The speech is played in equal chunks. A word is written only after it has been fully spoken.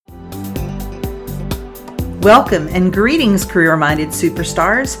Welcome and greetings, career-minded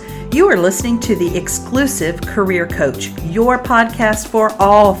superstars. You are listening to the exclusive Career Coach, your podcast for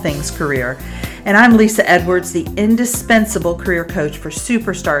all things career. And I'm Lisa Edwards, the indispensable career coach for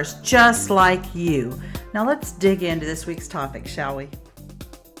superstars just like you. Now let's dig into this week's topic, shall we?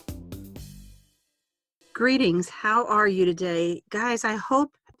 Greetings. How are you today? Guys, I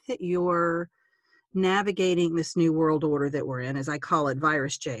hope that you're navigating this new world order that we're in, as I call it,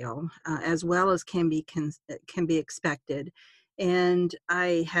 virus jail, as well as can be expected. And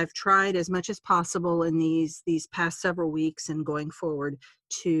I have tried as much as possible in these past several weeks and going forward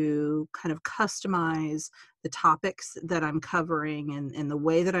to kind of customize the topics that I'm covering and the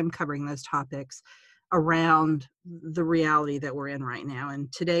way that I'm covering those topics around the reality that we're in right now. And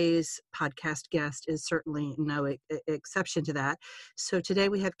today's podcast guest is certainly no exception to that. So today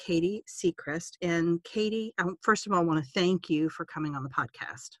we have Katie Sechrest. And Katie, first of all, I want to thank you for coming on the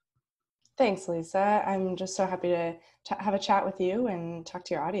podcast. Thanks, Lisa. I'm just so happy to have a chat with you and talk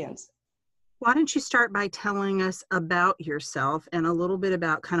to your audience. Why don't you start by telling us about yourself and a little bit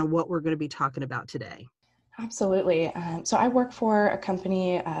about kind of what we're going to be talking about today? Absolutely. So I work for a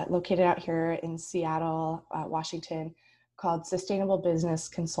company located out here in Seattle, Washington, called Sustainable Business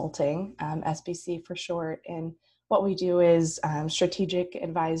Consulting, SBC for short. And what we do is strategic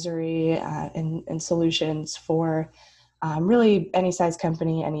advisory and solutions for really any size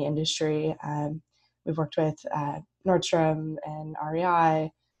company, any industry. We've worked with Nordstrom and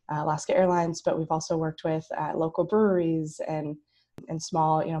REI, Alaska Airlines, but we've also worked with local breweries and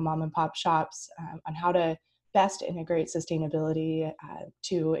small, mom and pop shops on how to best integrate sustainability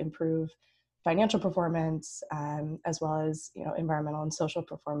to improve financial performance as well as, environmental and social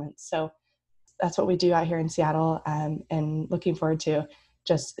performance. So that's what we do out here in Seattle, and looking forward to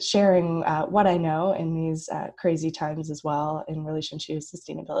just sharing what I know in these crazy times as well in relation to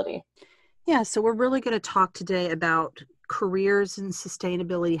sustainability. Yeah, so we're really going to talk today about careers and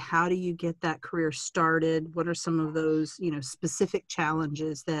sustainability. How do you get that career started? What are some of those, specific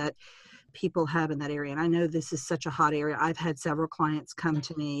challenges that people have in that area? And I know this is such a hot area. I've had several clients come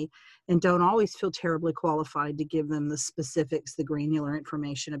to me and don't always feel terribly qualified to give them the specifics, the granular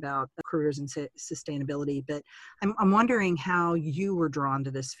information about careers and sustainability. But I'm wondering how you were drawn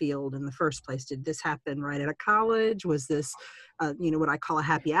to this field in the first place. Did this happen right out of college? Was this, what I call a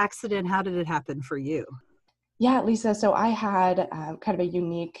happy accident? How did it happen for you? Yeah, Lisa. So I had kind of a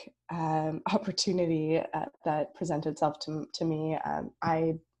unique opportunity that presented itself to me.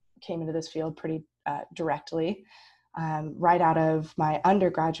 I came into this field pretty directly right out of my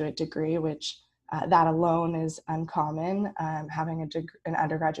undergraduate degree, which that alone is uncommon. Having an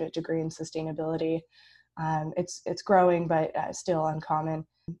undergraduate degree in sustainability, it's growing, but still uncommon.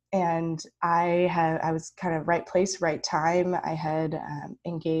 And I was kind of right place, right time. I had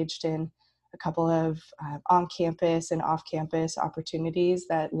engaged in a couple of on-campus and off-campus opportunities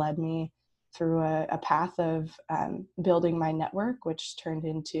that led me through a path of building my network, which turned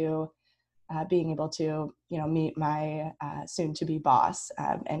into being able to, meet my soon-to-be boss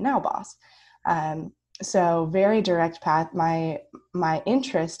and now boss. So very direct path. My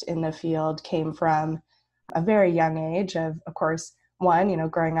interest in the field came from a very young age of course, one,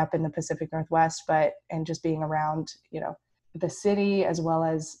 growing up in the Pacific Northwest, and just being around, the city as well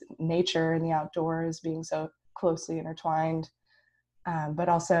as nature and the outdoors being so closely intertwined, but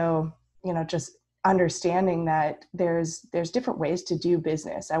also, just understanding that there's different ways to do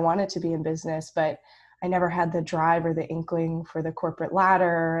business. I wanted to be in business, but I never had the drive or the inkling for the corporate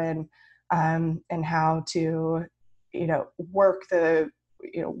ladder and how to, work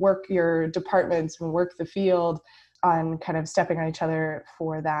your departments and work the field on kind of stepping on each other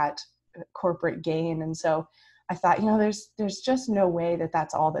for that corporate gain. And so I thought, there's just no way that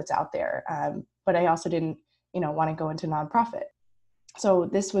that's all that's out there. But I also didn't, want to go into nonprofit. So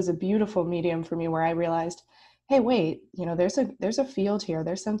this was a beautiful medium for me where I realized, hey, wait, there's a field here.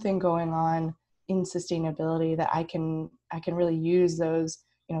 There's something going on in sustainability that I can really use those,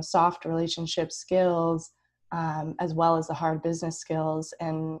 soft relationship skills as well as the hard business skills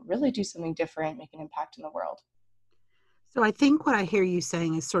and really do something different, make an impact in the world. So I think what I hear you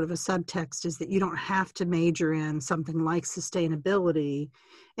saying is sort of a subtext is that you don't have to major in something like sustainability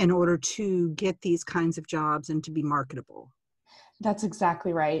in order to get these kinds of jobs and to be marketable. That's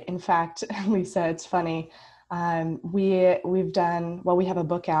exactly right. In fact, Lisa, it's funny. We have a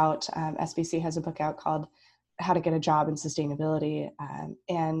book out. SBC has a book out called How to Get a Job in Sustainability.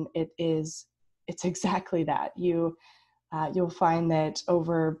 And it's exactly that. You'll find that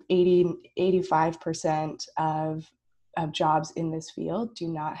over 85% of jobs in this field do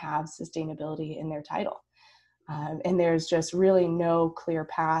not have sustainability in their title. And there's just really no clear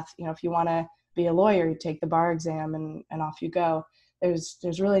path. If you want to be a lawyer, you take the bar exam and off you go.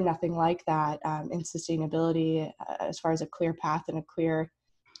 There's really nothing like that in sustainability as far as a clear path and a clear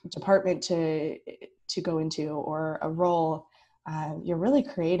department to go into or a role. You're really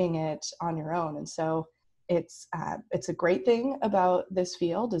creating it on your own. And so it's a great thing about this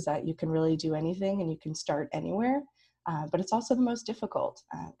field is that you can really do anything and you can start anywhere. But it's also the most difficult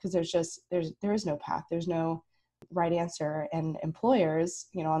because there is no path. There's no right answer. And employers,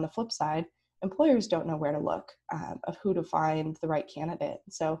 on the flip side, employers don't know where to look of who to find the right candidate.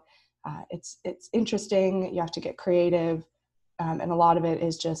 So it's interesting. You have to get creative. And a lot of it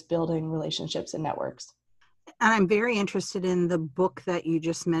is just building relationships and networks. And I'm very interested in the book that you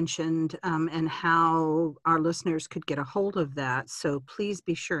just mentioned and how our listeners could get a hold of that. So please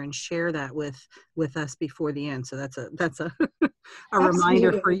be sure and share that with us before the end. So that's a a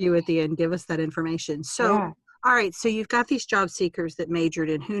reminder for you at the end. Give us that information. So Yeah. all right, so you've got these job seekers that majored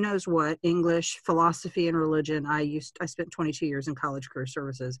in who knows what, English, philosophy, and religion. I spent 22 years in college career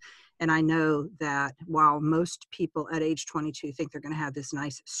services, and I know that while most people at age 22 think they're going to have this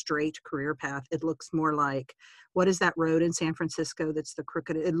nice straight career path, it looks more like, what is that road in San Francisco that's the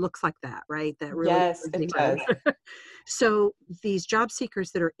crooked? It looks like that, right? That really Yes, it does. So these job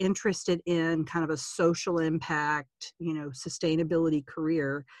seekers that are interested in kind of a social impact, sustainability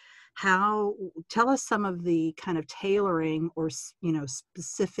career, tell us some of the kind of tailoring or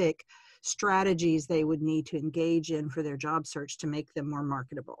specific strategies they would need to engage in for their job search to make them more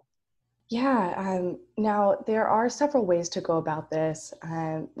marketable. Yeah. Now, there are several ways to go about this.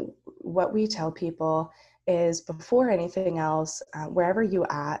 What we tell people is before anything else, wherever you're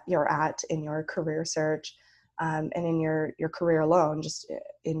at in your career search and in your career alone, just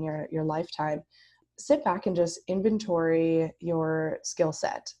in your lifetime, sit back and just inventory your skill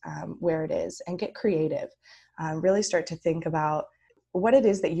set, where it is, and get creative. Really start to think about what it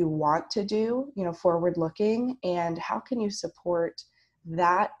is that you want to do, forward looking, and how can you support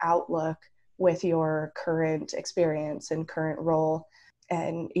that outlook with your current experience and current role,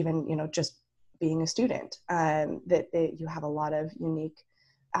 and even, just being a student, that you have a lot of unique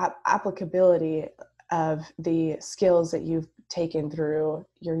applicability of the skills that you've taken through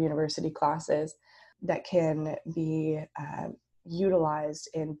your university classes that can be utilized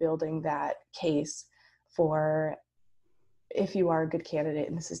in building that case for if you are a good candidate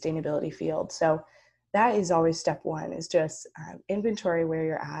in the sustainability field. So that is always step one, is just inventory where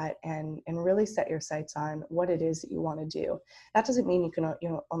you're at and really set your sights on what it is that you want to do. That doesn't mean you can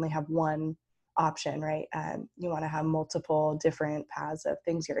only have one option, right? You want to have multiple different paths of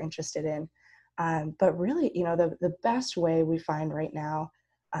things you're interested in. But really, the best way we find right now,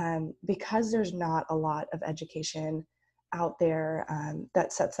 because there's not a lot of education out there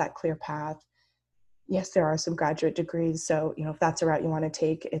that sets that clear path. Yes, there are some graduate degrees. So, if that's a route you want to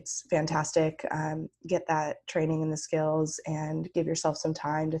take, it's fantastic. Get that training and the skills and give yourself some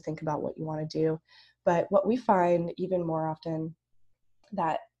time to think about what you want to do. But what we find even more often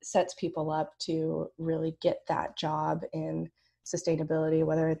that sets people up to really get that job in sustainability,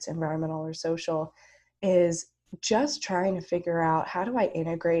 whether it's environmental or social, is just trying to figure out, how do I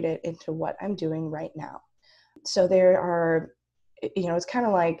integrate it into what I'm doing right now? So there are, it's kind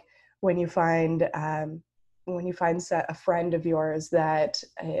of like when you find a friend of yours that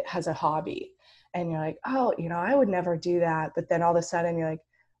has a hobby, and you're like, oh, I would never do that. But then all of a sudden you're like,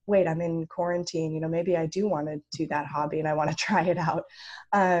 wait, I'm in quarantine, maybe I do want to do that hobby and I want to try it out.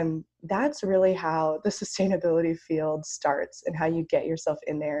 That's really how the sustainability field starts, and how you get yourself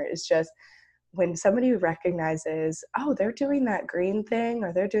in there is just when somebody recognizes, oh, they're doing that green thing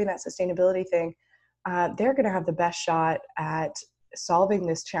or they're doing that sustainability thing, they're going to have the best shot at solving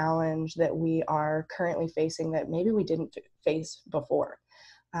this challenge that we are currently facing that maybe we didn't face before.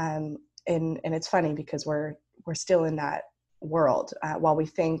 And it's funny because we're still in that world. While we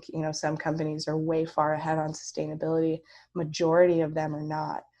think, some companies are way far ahead on sustainability, majority of them are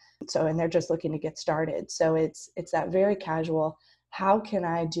not. So, and they're just looking to get started. So it's that very casual, how can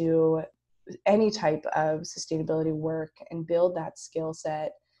I do any type of sustainability work and build that skill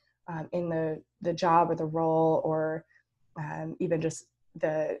set in the job or the role, or even just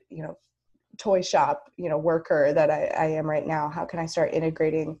the, toy shop, worker that I am right now. How can I start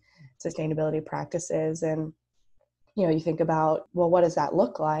integrating sustainability practices? And, you think about, well, what does that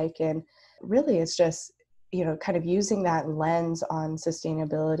look like? And really it's just, kind of using that lens on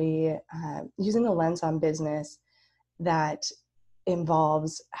sustainability, using the lens on business that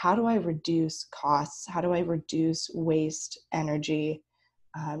involves, how do I reduce costs? How do I reduce waste, energy,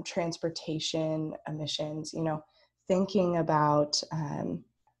 transportation emissions? Thinking about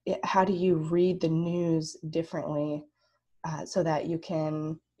how do you read the news differently so that you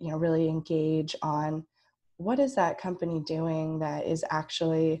can really engage on what is that company doing that is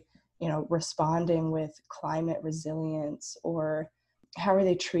actually, responding with climate resilience, or how are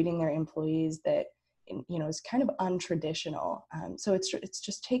they treating their employees that, is kind of untraditional. So it's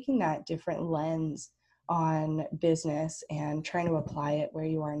just taking that different lens on business and trying to apply it where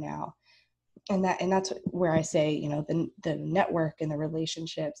you are now. And that's where I say, the network and the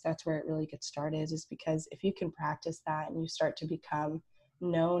relationships, that's where it really gets started, is because if you can practice that and you start to become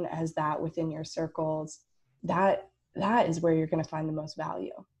known as that within your circles, that is where you're going to find the most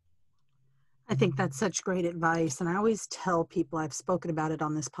value. I think that's such great advice. And I always tell people, I've spoken about it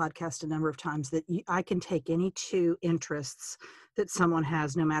on this podcast a number of times, that I can take any two interests that someone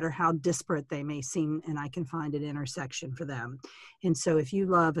has, no matter how disparate they may seem, and I can find an intersection for them. And so if you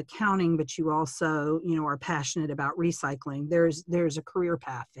love accounting, but you also, are passionate about recycling, there's a career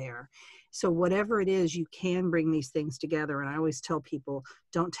path there. So whatever it is, you can bring these things together. And I always tell people,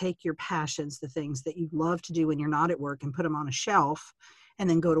 don't take your passions, the things that you love to do when you're not at work, and put them on a shelf and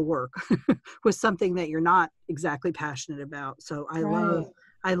then go to work with something that you're not exactly passionate about. So I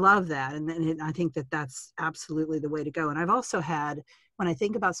love that. And I think that that's absolutely the way to go. And I've also had, when I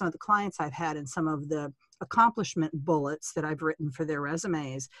think about some of the clients I've had and some of the accomplishment bullets that I've written for their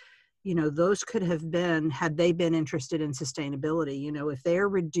resumes, those could have been, had they been interested in sustainability, if they're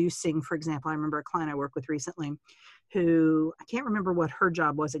reducing, for example, I remember a client I worked with recently who, I can't remember what her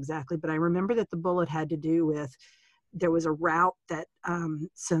job was exactly, but I remember that the bullet had to do with, there was a route that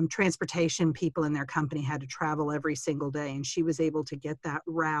some transportation people in their company had to travel every single day. And she was able to get that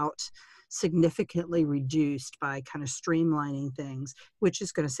route significantly reduced by kind of streamlining things, which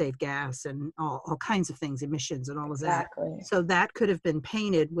is going to save gas and all kinds of things, emissions and all of that. So that could have been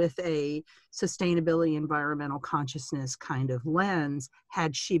painted with a sustainability, environmental consciousness kind of lens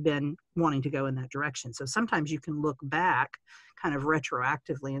had she been wanting to go in that direction. So sometimes you can look back kind of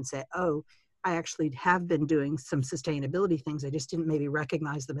retroactively and say, oh, I actually have been doing some sustainability things. I just didn't maybe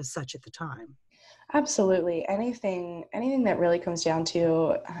recognize them as such at the time. Absolutely. Anything that really comes down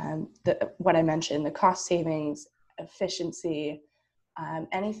to what I mentioned, the cost savings, efficiency,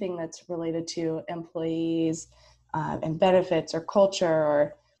 anything that's related to employees and benefits or culture,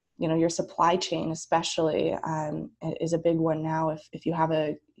 or, your supply chain especially is a big one now. If you have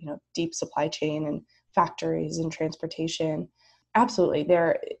a, deep supply chain and factories and transportation, absolutely.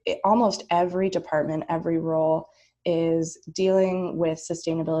 Almost every department, every role is dealing with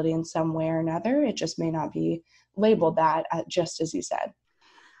sustainability in some way or another. It just may not be labeled that, just as you said.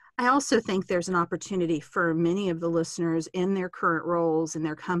 I also think there's an opportunity for many of the listeners in their current roles in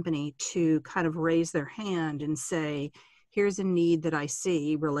their company to kind of raise their hand and say, here's a need that I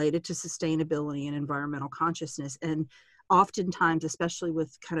see related to sustainability and environmental consciousness. And oftentimes, especially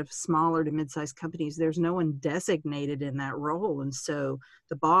with kind of smaller to mid-sized companies, there's no one designated in that role. And so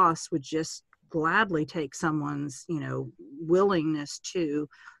the boss would just gladly take someone's, willingness to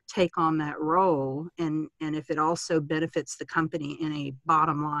take on that role. And if it also benefits the company in a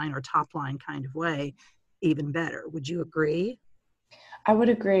bottom line or top line kind of way, even better. Would you agree? I would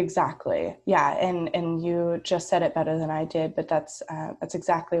agree exactly. Yeah. And you just said it better than I did, but that's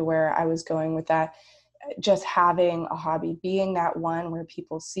exactly where I was going with that. Just having a hobby, being that one where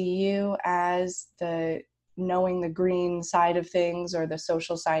people see you as knowing the green side of things or the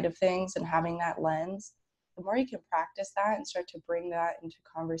social side of things, and having that lens, the more you can practice that and start to bring that into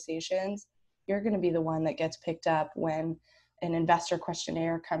conversations, you're going to be the one that gets picked up when an investor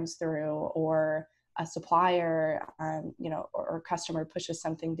questionnaire comes through, or a supplier, or customer pushes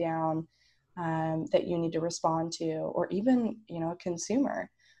something down that you need to respond to, or even, a consumer.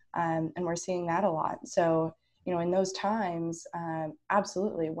 And we're seeing that a lot. So, in those times,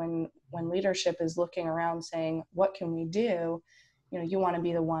 absolutely, when leadership is looking around saying, what can we do? You want to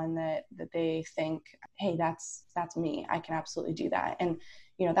be the one that they think, hey, that's me. I can absolutely do that. And,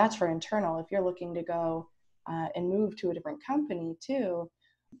 that's for internal. If you're looking to go and move to a different company too,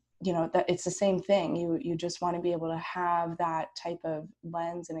 that it's the same thing. You just want to be able to have that type of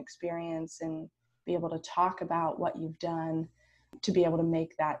lens and experience, and be able to talk about what you've done to be able to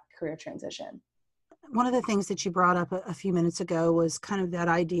make that career transition. One of the things that you brought up a few minutes ago was kind of that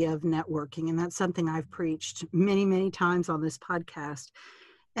idea of networking. And that's something I've preached many, many times on this podcast.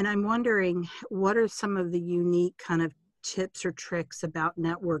 And I'm wondering, what are some of the unique kind of tips or tricks about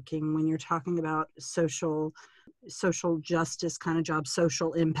networking when you're talking about social justice kind of jobs,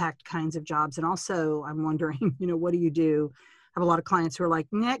 social impact kinds of jobs? And also, I'm wondering, what do you do? I have a lot of clients who are like,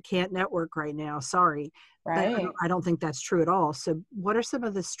 can't network right now. Sorry. Right. But I don't think that's true at all. So what are some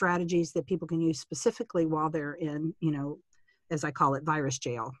of the strategies that people can use specifically while they're in, as I call it, virus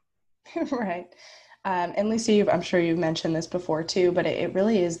jail? Right. And Lisa, I'm sure you've mentioned this before too, but it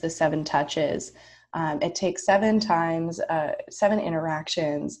really is the 7 touches. It takes 7 times, 7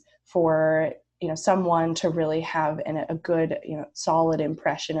 interactions for someone to really have a good solid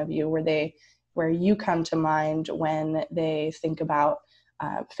impression of you, where you come to mind when they think about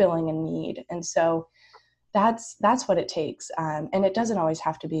filling a need. And so that's what it takes, and it doesn't always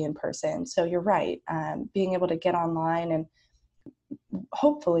have to be in person. So you're right, being able to get online and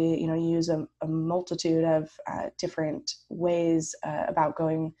hopefully use a multitude of different ways about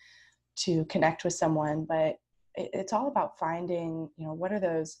going to connect with someone, but it's all about finding what are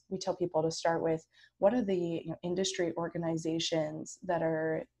those, we tell people to start with, what are the industry organizations that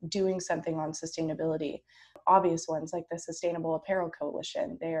are doing something on sustainability. Obvious ones like the Sustainable Apparel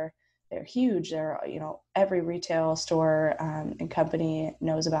Coalition, they're huge. They're every retail store and company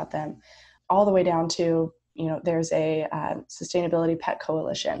knows about them, all the way down to there's a Sustainability Pet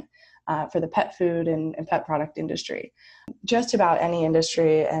Coalition for the pet food and pet product industry. Just about any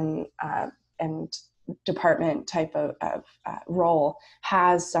industry and department type of role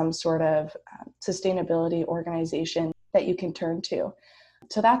has some sort of sustainability organization that you can turn to.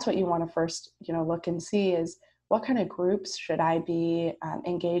 So that's what you want to first look and see is, what kind of groups should I be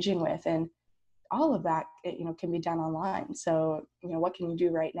engaging with? And all of that can be done online. So what can you do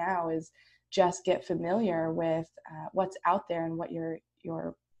right now is just get familiar with what's out there and what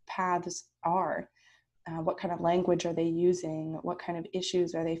your paths are. What kind of language are they using? What kind of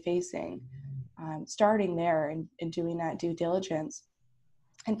issues are they facing? Starting there and doing that due diligence.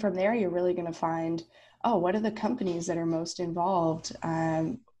 And from there, you're really going to find, what are the companies that are most involved?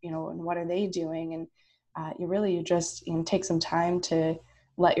 And what are they doing? And you just take some time to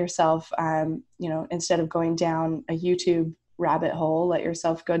let yourself, instead of going down a YouTube rabbit hole, let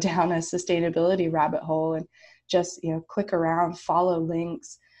yourself go down a sustainability rabbit hole and just, click around, follow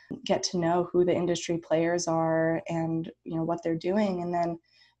links, get to know who the industry players are and, what they're doing, and then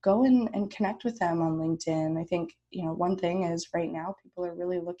go and connect with them on LinkedIn. I think, one thing is right now people are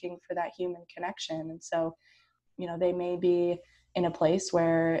really looking for that human connection. And so, they may be in a place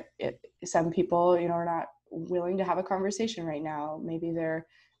where some people, are not willing to have a conversation right now. Maybe they're,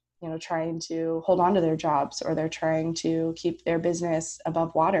 trying to hold on to their jobs, or they're trying to keep their business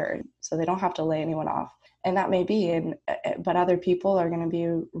above water so they don't have to lay anyone off. And that may be, but other people are going to be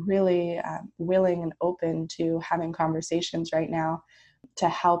really willing and open to having conversations right now to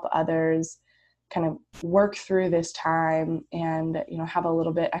help others kind of work through this time and, have a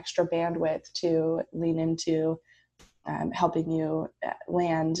little bit extra bandwidth to lean into helping you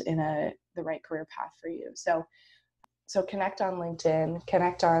land in the right career path for you. So connect on LinkedIn,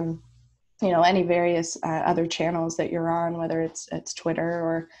 connect on, any various other channels that you're on, whether it's Twitter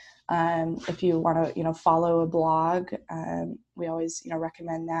or if you want to, follow a blog. We always,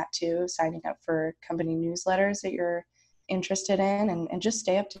 recommend that too, signing up for company newsletters that you're interested in, and just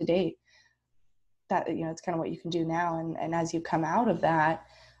stay up to date. That, it's kind of what you can do now. And as you come out of that,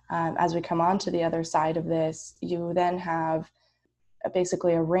 as we come on to the other side of this, you then have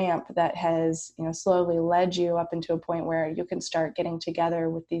basically a ramp that has slowly led you up into a point where you can start getting together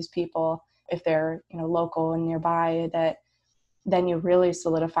with these people if they're local and nearby, that then you really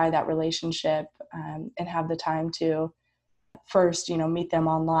solidify that relationship and have the time to first meet them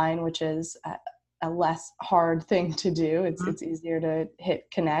online, which is a less hard thing to do. It's easier to hit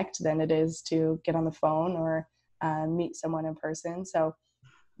connect than it is to get on the phone or meet someone in person. So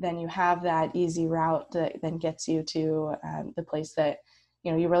then you have that easy route that then gets you to the place that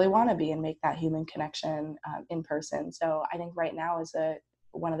you really want to be and make that human connection in person. So I think right now is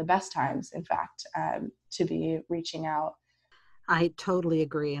one of the best times, in fact, to be reaching out. I totally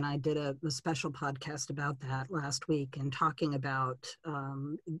agree. And I did a special podcast about that last week, and talking about,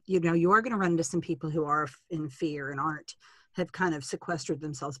 you are going to run into some people who are in fear and have kind of sequestered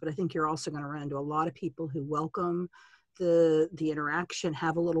themselves, but I think you're also going to run into a lot of people who welcome the interaction,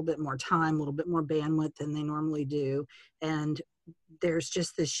 have a little bit more time, a little bit more bandwidth than they normally do. And there's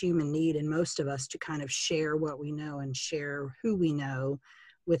just this human need in most of us to kind of share what we know and share who we know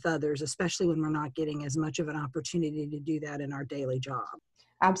with others, especially when we're not getting as much of an opportunity to do that in our daily job.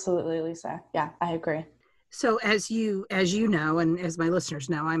 Absolutely, Lisa. Yeah, I agree. So as you know, and as my listeners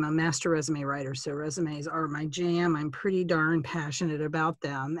know, I'm a master resume writer. So resumes are my jam. I'm pretty darn passionate about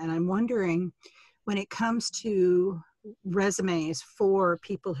them. And I'm wondering, when it comes to resumes for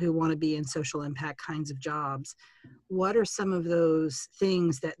people who want to be in social impact kinds of jobs, what are some of those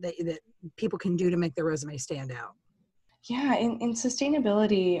things that people can do to make their resume stand out? Yeah, in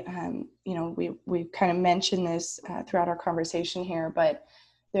sustainability, we kind of mentioned this throughout our conversation here, but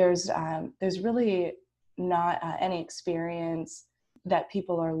there's really not any experience that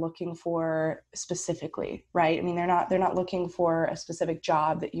people are looking for specifically, right? I mean, they're not looking for a specific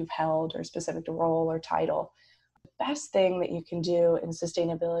job that you've held or a specific role or title. The best thing that you can do in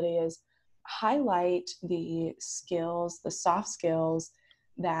sustainability is highlight the skills, the soft skills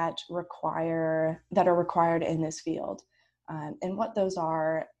that are required in this field. And what those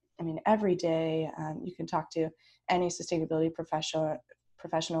are, I mean, every day you can talk to any sustainability professional,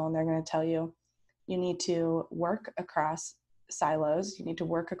 and they're going to tell you, you need to work across silos, you need to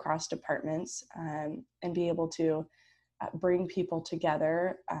work across departments, and be able to bring people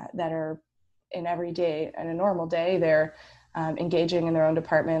together that are in every day, in a normal day, they're engaging in their own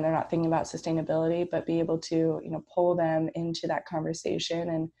department, they're not thinking about sustainability, but be able to, pull them into that conversation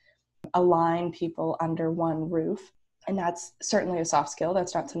and align people under one roof. And that's certainly a soft skill.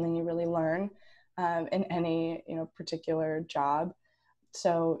 That's not something you really learn in any, particular job.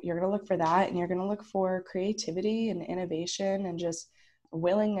 So you're going to look for that, and you're going to look for creativity and innovation and just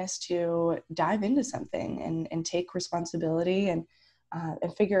willingness to dive into something and take responsibility and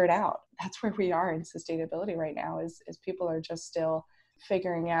figure it out. That's where we are in sustainability right now is people are just still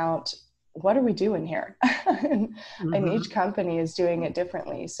figuring out, what are we doing here? and each company is doing it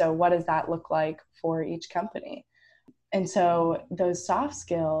differently. So what does that look like for each company? And so those soft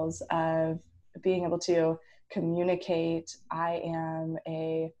skills of being able to communicate, I am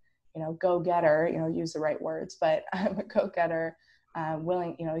a, go-getter, use the right words, but I'm a go-getter,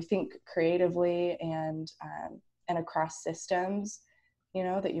 willing, think creatively and across systems,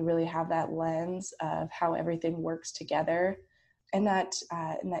 that you really have that lens of how everything works together, and that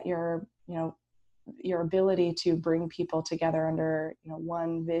your ability to bring people together under,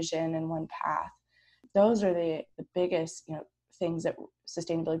 one vision and one path. Those are the biggest, things that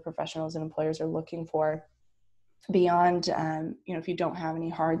sustainability professionals and employers are looking for beyond, if you don't have any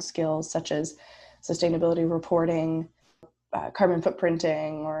hard skills such as sustainability reporting, carbon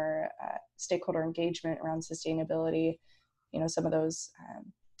footprinting, or stakeholder engagement around sustainability, some of those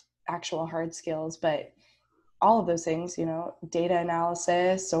actual hard skills. But all of those things, data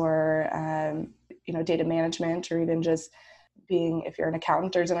analysis or, data management, or even just being, if you're an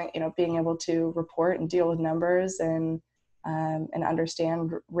accountant or something, being able to report and deal with numbers and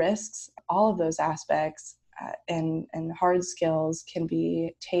understand risks, all of those aspects and hard skills can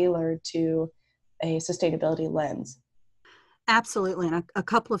be tailored to a sustainability lens. Absolutely. And a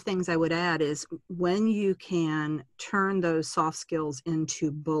couple of things I would add is when you can turn those soft skills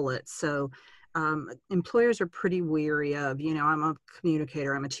into bullets. So employers are pretty weary of, I'm a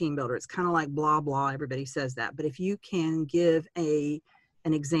communicator, I'm a team builder. It's kind of like blah, blah. Everybody says that. But if you can give an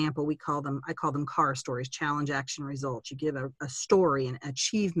example, I call them CAR stories, challenge, action, results. You give a story, an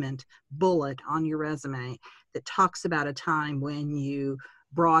achievement bullet on your resume that talks about a time when you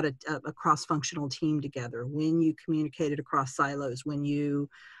brought a cross-functional team together, when you communicated across silos, when you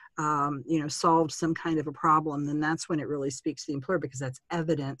solved some kind of a problem, then that's when it really speaks to the employer, because that's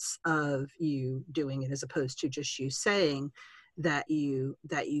evidence of you doing it as opposed to just you saying that you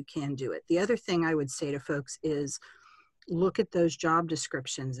can do it. The other thing I would say to folks is look at those job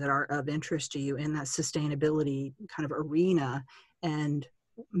descriptions that are of interest to you in that sustainability kind of arena and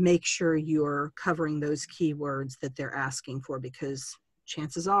make sure you're covering those keywords that they're asking for, because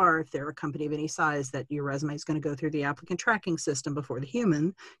chances are, if they're a company of any size, that your resume is going to go through the applicant tracking system before the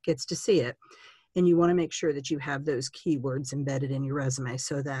human gets to see it. And you want to make sure that you have those keywords embedded in your resume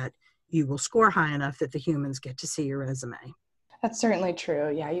so that you will score high enough that the humans get to see your resume. That's certainly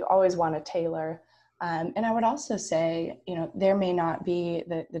true. Yeah, you always want to tailor. And I would also say, there may not be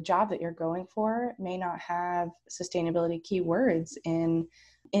the job that you're going for may not have sustainability keywords in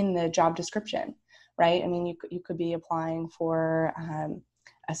the job description, right? I mean, you could be applying for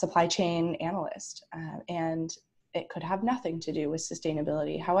a supply chain analyst, and it could have nothing to do with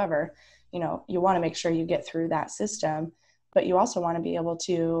sustainability. However, you want to make sure you get through that system, but you also want to be able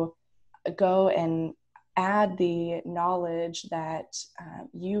to go and add the knowledge that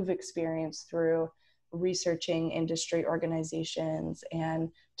you've experienced through researching industry organizations and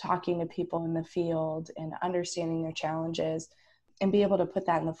talking to people in the field and understanding their challenges, and be able to put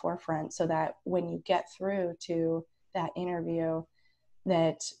that in the forefront so that when you get through to that interview,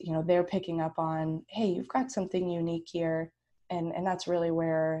 that they're picking up on, hey, you've got something unique here. And that's really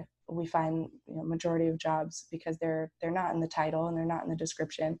where we find majority of jobs, because they're not in the title and they're not in the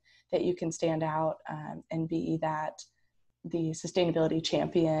description, that you can stand out and be the sustainability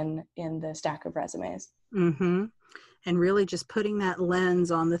champion in the stack of resumes. Mm-hmm. And really just putting that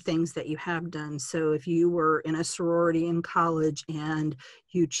lens on the things that you have done. So if you were in a sorority in college and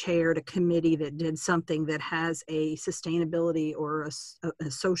you chaired a committee that did something that has a sustainability or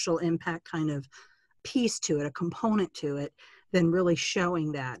a social impact kind of piece to it, a component to it, then really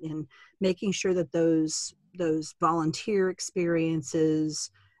showing that and making sure that those volunteer experiences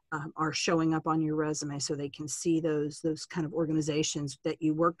are showing up on your resume so they can see those kind of organizations that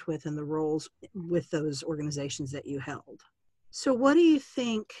you worked with and the roles with those organizations that you held. So what do you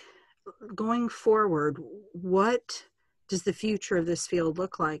think going forward, what does the future of this field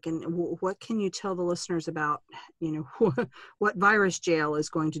look like, and what can you tell the listeners about, what Virus Jail is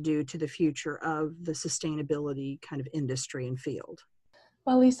going to do to the future of the sustainability kind of industry and field?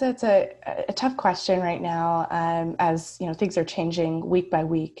 Well, Lisa, it's a tough question right now, as things are changing week by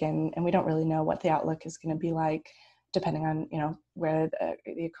week, and we don't really know what the outlook is going to be like, depending on where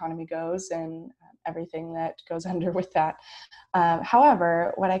the economy goes and everything that goes under with that.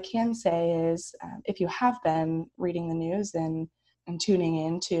 However, what I can say is, if you have been reading the news and tuning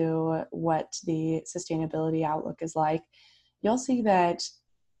into what the sustainability outlook is like, you'll see that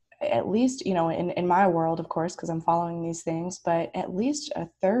at least, in my world, of course, because I'm following these things, but at least a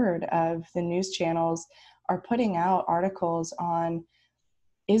third of the news channels are putting out articles on,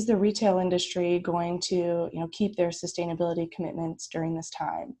 is the retail industry going to, keep their sustainability commitments during this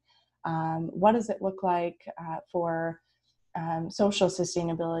time? What does it look like for social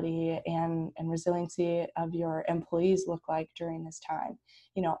sustainability and resiliency of your employees look like during this time?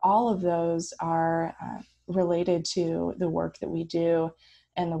 All of those are related to the work that we do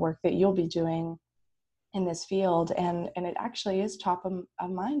and the work that you'll be doing in this field. And it actually is top of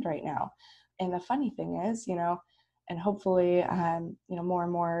mind right now. And the funny thing is, and hopefully, more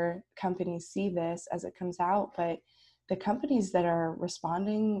and more companies see this as it comes out, but the companies that are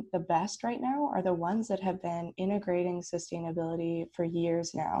responding the best right now are the ones that have been integrating sustainability for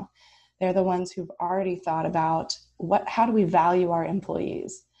years now. They're the ones who've already thought about how do we value our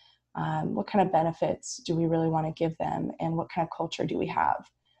employees? What kind of benefits do we really want to give them? And what kind of culture do we have?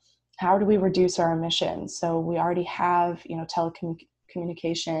 How do we reduce our emissions? So we already have,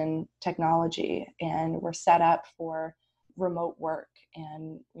 telecommunication technology, and we're set up for remote work,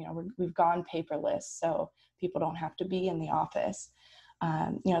 and, we've gone paperless, so people don't have to be in the office.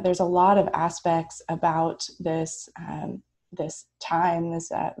 There's a lot of aspects about this time,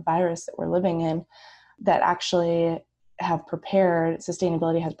 this virus that we're living in, that actually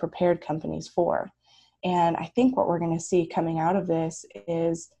sustainability has prepared companies for. And I think what we're going to see coming out of this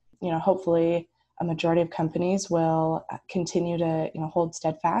is, hopefully a majority of companies will continue to, hold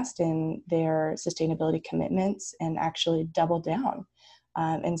steadfast in their sustainability commitments and actually double down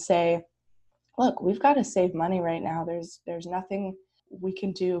and say, look, we've got to save money right now. There's nothing we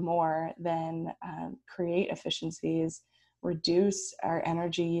can do more than create efficiencies, reduce our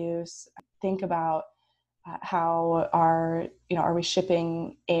energy use, think about how are we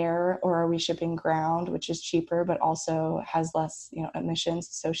shipping air, or are we shipping ground, which is cheaper but also has less emissions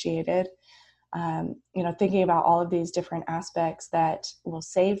associated. Thinking about all of these different aspects that will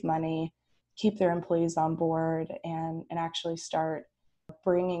save money, keep their employees on board, and actually start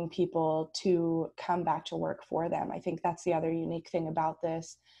bringing people to come back to work for them. I think that's the other unique thing about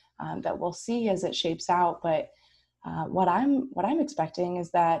this that we'll see as it shapes out. But what I'm expecting is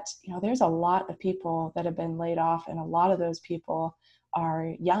that there's a lot of people that have been laid off, and a lot of those people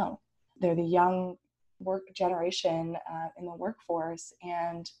are young. They're the young work generation in the workforce,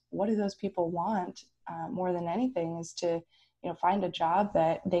 and what do those people want more than anything is to find a job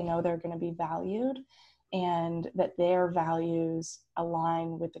that they know they're going to be valued, and that their values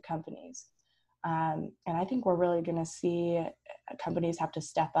align with the company's. And I think we're really going to see companies have to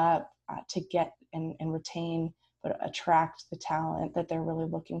step up to get and retain, but attract the talent that they're really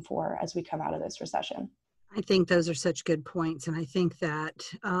looking for as we come out of this recession. I think those are such good points. And I think that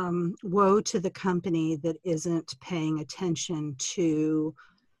woe to the company that isn't paying attention to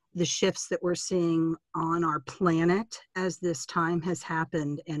the shifts that we're seeing on our planet as this time has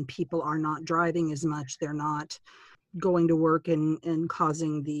happened, and people are not driving as much. They're not going to work and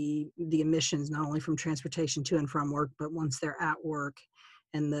causing the emissions, not only from transportation to and from work, but once they're at work,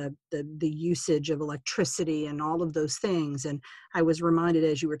 and the usage of electricity and all of those things. And I was reminded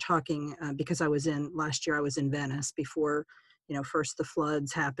as you were talking, because last year I was in Venice before, first the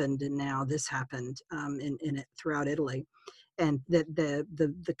floods happened and now this happened throughout Italy. And that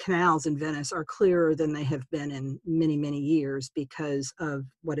the canals in Venice are clearer than they have been in many, many years because of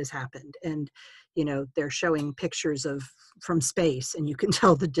what has happened. And, they're showing pictures from space, and you can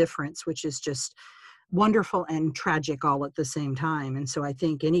tell the difference, which is just wonderful and tragic all at the same time. And so I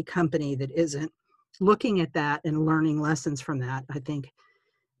think any company that isn't looking at that and learning lessons from that, I think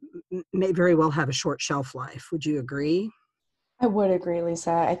may very well have a short shelf life. Would you agree? I would agree,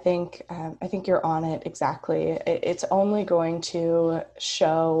 Lisa. I think you're on it exactly. It's only going to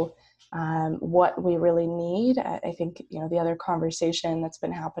show what we really need. I think, the other conversation that's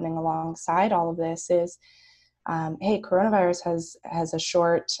been happening alongside all of this is, hey, coronavirus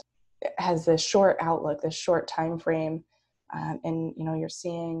has this short outlook, this short time frame, and you're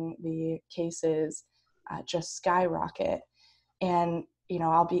seeing the cases just skyrocket. And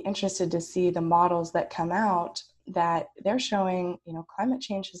I'll be interested to see the models that come out that they're showing, climate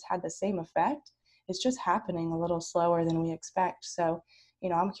change has had the same effect. It's just happening a little slower than we expect. So,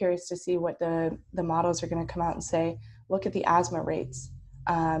 I'm curious to see what the models are going to come out and say. Look at the asthma rates,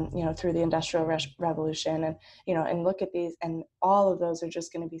 through the Industrial Revolution, and look at these, and all of those are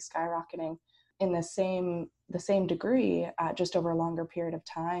just going to be skyrocketing in the same degree, just over a longer period of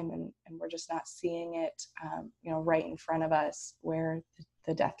time, and we're just not seeing it, right in front of us, where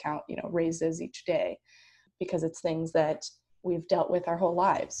the death count, raises each day, because it's things that we've dealt with our whole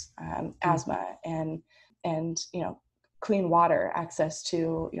lives, asthma and clean water, access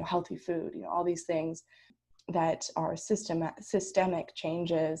to healthy food, all these things that are systemic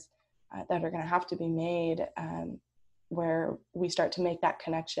changes that are going to have to be made, where we start to make that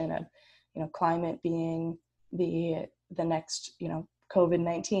connection of climate being the next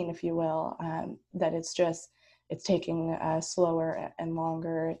COVID-19, if you will, that it's taking a slower and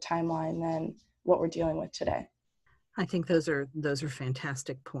longer timeline than what we're dealing with today. I think those are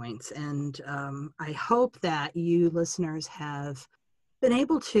fantastic points. And I hope that you listeners have been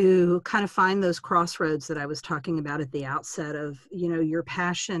able to kind of find those crossroads that I was talking about at the outset of, your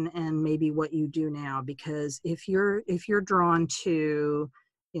passion and maybe what you do now. Because if you're drawn to,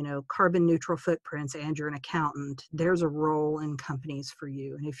 carbon neutral footprints and you're an accountant, there's a role in companies for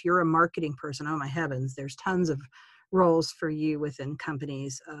you. And if you're a marketing person, oh my heavens, there's tons of roles for you within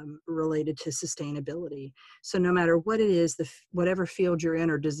companies related to sustainability. So no matter what it is, whatever field you're in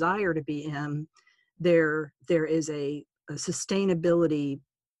or desire to be in, there is a sustainability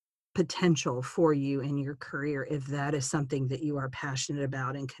potential for you in your career if that is something that you are passionate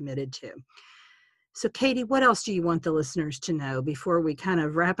about and committed to. So Katie, what else do you want the listeners to know before we kind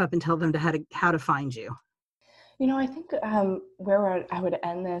of wrap up and tell them how to find you? I think where I would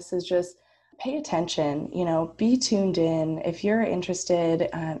end this is just pay attention, be tuned in. If you're interested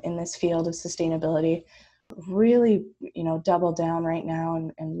in this field of sustainability, really, double down right now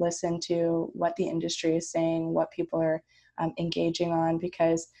and listen to what the industry is saying, what people are engaging on,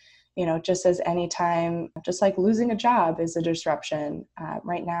 because, just as any time, just like losing a job is a disruption,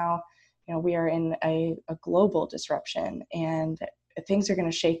 right now, we are in a global disruption, and things are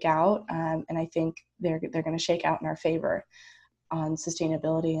going to shake out. And I think they're going to shake out in our favor on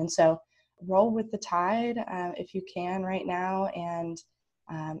sustainability. And so roll with the tide if you can right now, and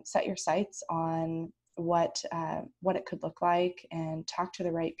set your sights on what it could look like, and talk to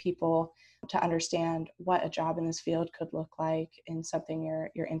the right people to understand what a job in this field could look like in something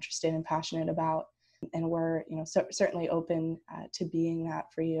you're interested and passionate about. And we're certainly open to being that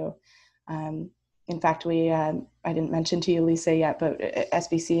for you. In fact, I didn't mention to you, Lisa, yet, but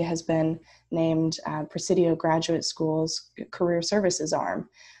SBC has been named Presidio Graduate School's Career Services Arm.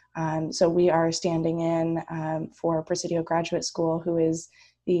 So we are standing in for Presidio Graduate School, who is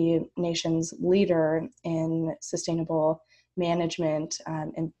the nation's leader in sustainable management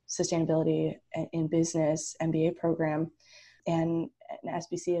and sustainability in business MBA program, and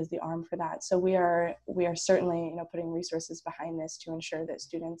SBC is the arm for that. So we are certainly putting resources behind this to ensure that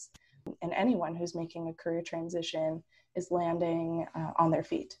students and anyone who's making a career transition is landing on their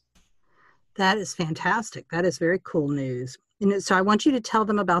feet. That is fantastic. That is very cool news. And so I want you to tell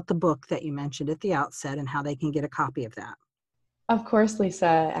them about the book that you mentioned at the outset and how they can get a copy of that. Of course,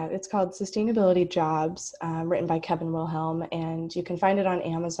 Lisa. It's called Sustainability Jobs, written by Kevin Wilhelm, and you can find it on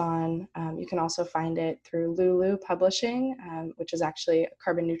Amazon. You can also find it through Lulu Publishing, which is actually a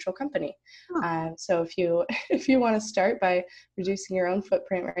carbon neutral company. Oh. So if you want to start by reducing your own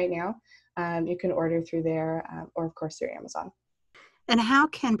footprint right now, you can order through there, or of course through Amazon. And how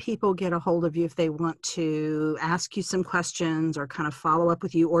can people get a hold of you if they want to ask you some questions or kind of follow up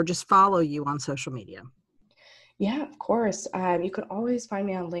with you, or just follow you on social media? Yeah, of course. You can always find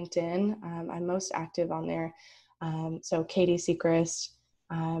me on LinkedIn. I'm most active on there. So Katie Sechrist,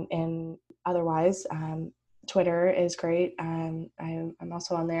 and otherwise, Twitter is great. I'm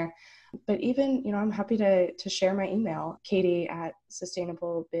also on there. But even, I'm happy to share my email,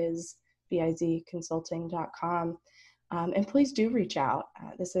 katie@sustainablebizconsulting.com. And please do reach out.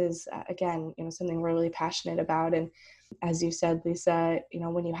 This is, again, something we're really passionate about. And as you said, Lisa,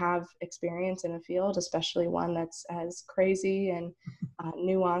 when you have experience in a field, especially one that's as crazy and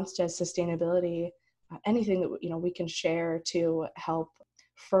nuanced as sustainability, anything that we can share to help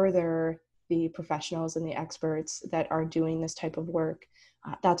further the professionals and the experts that are doing this type of work.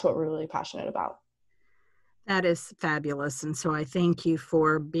 That's what we're really passionate about. That is fabulous. And so I thank you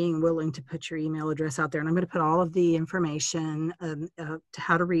for being willing to put your email address out there. And I'm going to put all of the information to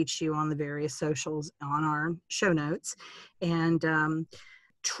how to reach you on the various socials on our show notes. And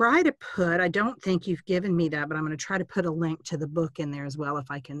try to put, I don't think you've given me that, but I'm going to try to put a link to the book in there as well. If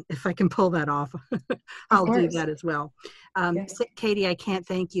I can pull that off, I'll do that as well. Yes. Katie, I can't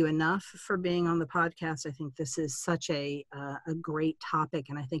thank you enough for being on the podcast. I think this is such a great topic,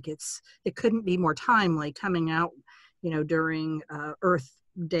 and I think it couldn't be more timely coming out, during Earth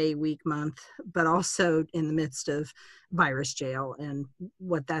Day week month, but also in the midst of virus jail and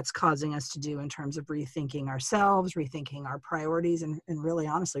what that's causing us to do in terms of rethinking ourselves, rethinking our priorities, and really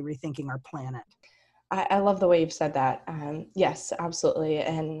honestly rethinking our planet. I love the way you've said that. Yes, absolutely.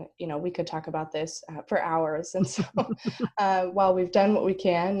 And, we could talk about this for hours. And so while we've done what we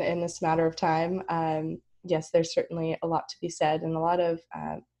can in this matter of time, yes, there's certainly a lot to be said and a lot of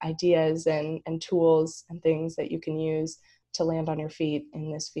ideas and tools and things that you can use to land on your feet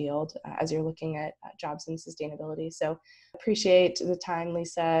in this field as you're looking at jobs and sustainability. So appreciate the time,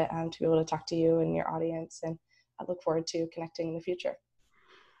 Lisa, to be able to talk to you and your audience. And I look forward to connecting in the future.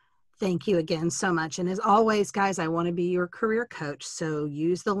 Thank you again so much. And as always, guys, I want to be your career coach. So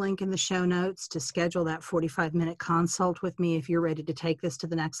use the link in the show notes to schedule that 45-minute consult with me if you're ready to take this to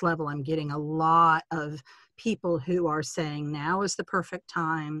the next level. I'm getting a lot of people who are saying now is the perfect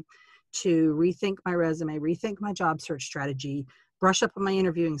time to rethink my resume, rethink my job search strategy, brush up on my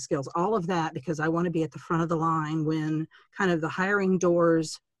interviewing skills, all of that, because I want to be at the front of the line when kind of the hiring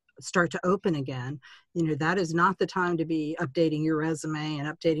doors start to open again. That is not the time to be updating your resume and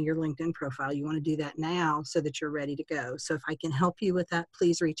updating your LinkedIn profile. You want to do that now so that you're ready to go. So if I can help you with that,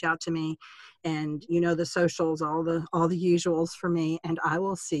 please reach out to me. And the socials, all the usuals for me, and I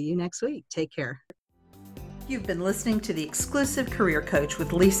will see you next week. Take care. You've been listening to The Exclusive Career Coach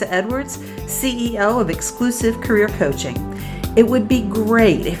with Lisa Edwards, CEO of Exclusive Career Coaching. It would be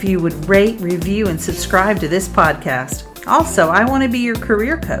great if you would rate, review, and subscribe to this podcast. Also, I want to be your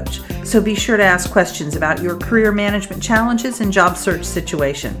career coach, so be sure to ask questions about your career management challenges and job search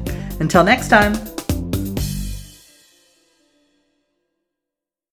situation. Until next time.